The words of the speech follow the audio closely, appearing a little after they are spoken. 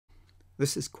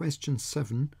This is question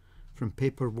 7 from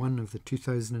paper 1 of the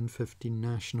 2015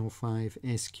 National 5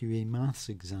 SQA Maths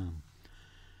exam.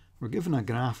 We're given a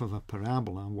graph of a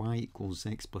parabola y equals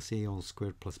x plus a all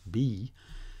squared plus b.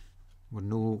 We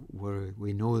know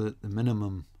that the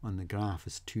minimum on the graph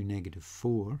is 2,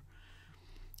 -4,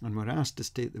 and we're asked to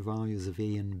state the values of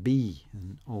a and b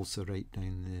and also write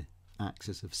down the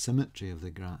axis of symmetry of the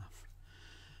graph.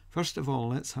 First of all,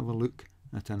 let's have a look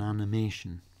at an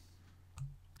animation.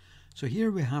 So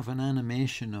here we have an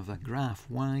animation of a graph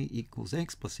y equals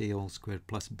x plus a all squared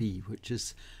plus b, which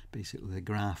is basically the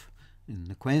graph in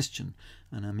the question,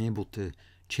 and I'm able to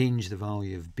change the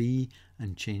value of b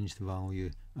and change the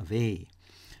value of a.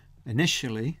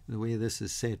 Initially, the way this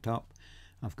is set up,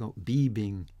 I've got b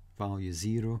being value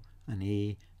 0 and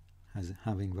a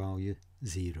having value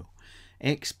 0.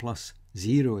 X plus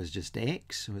 0 is just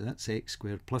x, so that's x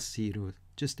squared, plus 0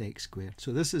 just x squared.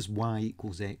 So this is y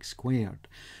equals x squared.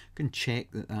 You can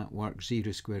check that that works.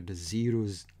 0 squared is 0,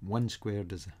 1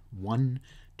 squared is 1,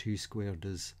 2 squared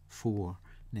is 4,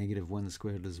 -1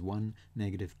 squared is 1,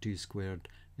 -2 squared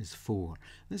is 4.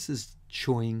 This is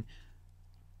showing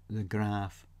the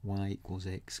graph y equals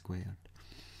x squared.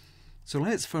 So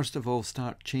let's first of all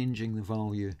start changing the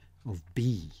value of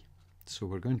b. So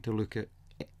we're going to look at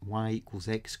y equals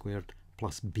x squared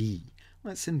plus b.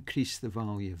 Let's increase the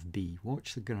value of b.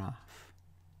 Watch the graph.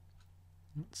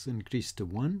 Let's increase to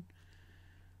 1,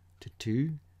 to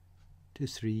 2, to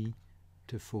 3,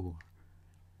 to 4.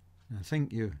 And I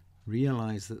think you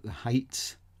realize that the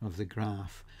heights of the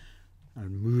graph are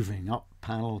moving up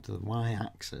parallel to the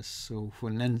y-axis. So for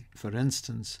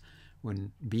instance,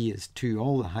 when b is 2,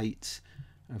 all the heights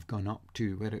have gone up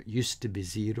to where it used to be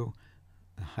 0.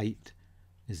 The height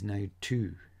is now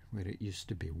 2. Where it used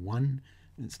to be 1,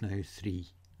 it's now 3.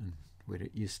 And where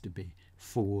it used to be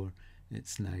 4,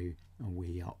 it's now a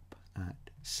way up at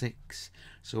 6.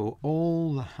 So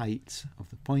all the heights of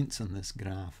the points on this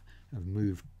graph have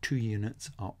moved 2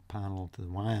 units up parallel to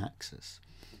the y-axis.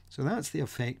 So that's the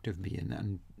effect of b.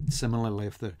 And similarly,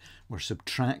 if we're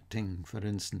subtracting, for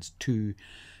instance, 2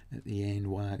 at the end,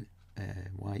 y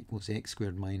equals x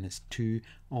squared minus 2,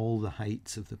 all the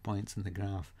heights of the points in the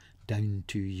graph down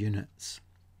 2 units,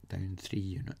 down 3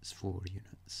 units, 4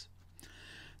 units.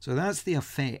 So that's the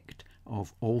effect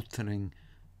of altering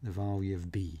the value of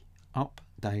b, up,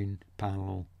 down,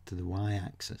 parallel to the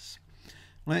y-axis.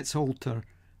 Let's alter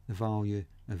the value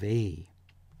of a.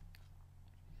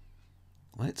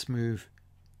 Let's move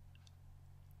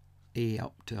a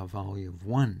up to a value of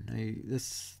 1. Now,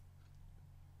 this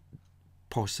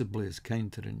possibly is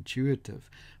counterintuitive.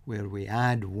 Where we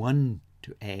add 1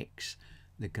 to x,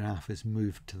 the graph is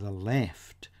moved to the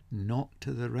left, not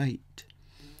to the right.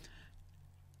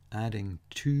 Adding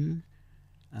 2,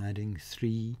 adding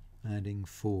 3, adding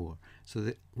 4. So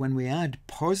that when we add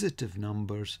positive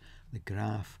numbers, the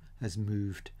graph has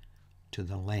moved to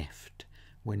the left.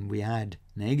 When we add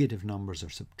negative numbers or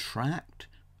subtract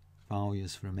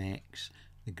values from x,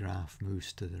 the graph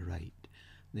moves to the right.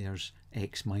 There's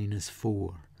x minus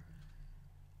 4.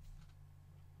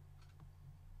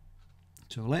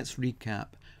 So let's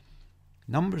recap.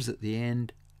 Numbers at the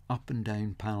end, up and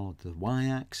down parallel to the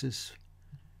y-axis.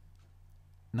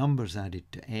 Numbers added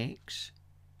to x,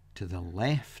 to the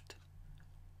left,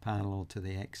 parallel to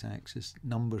the x-axis.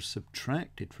 Numbers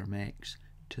subtracted from x,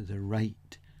 to the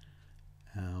right,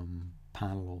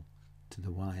 parallel to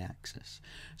the y-axis.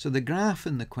 So the graph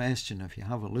in the question, if you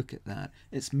have a look at that,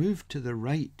 it's moved to the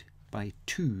right by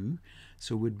 2,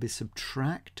 so we'd be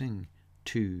subtracting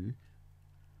 2,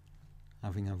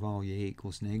 having a value a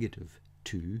equals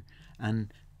 -2,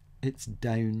 and it's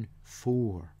down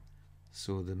 4,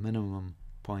 so the minimum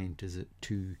point is at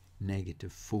 2,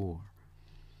 -4.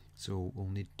 So we'll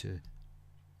need to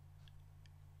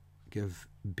give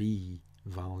b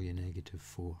value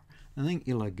 -4. I think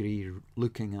you'll agree,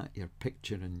 looking at your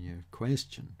picture in your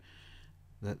question,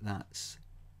 that that's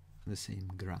the same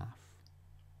graph.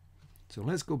 So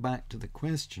let's go back to the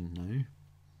question now.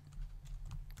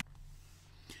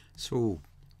 So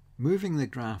moving the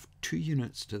graph 2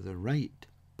 units to the right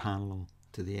parallel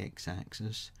to the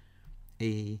x-axis,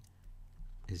 a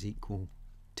is equal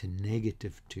to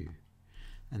 -2.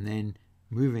 And then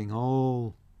moving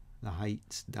all the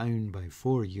heights down by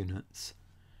 4 units,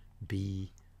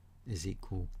 b is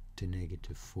equal to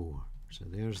 -4. So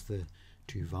there's the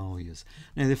 2 values.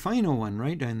 Now the final one,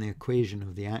 write down the equation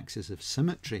of the axis of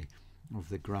symmetry of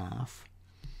the graph.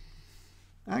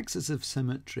 Axis of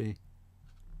symmetry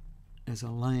is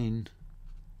a line,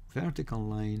 vertical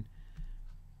line,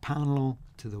 parallel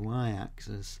to the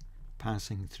y-axis,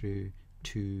 passing through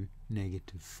 2,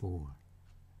 -4.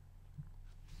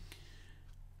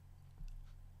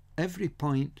 every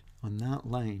point on that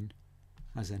line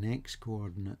has an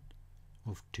x-coordinate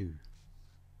of 2.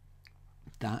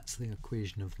 That's the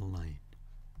equation of the line.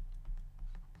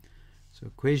 So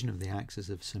equation of the axis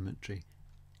of symmetry,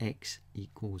 x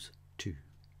equals 2.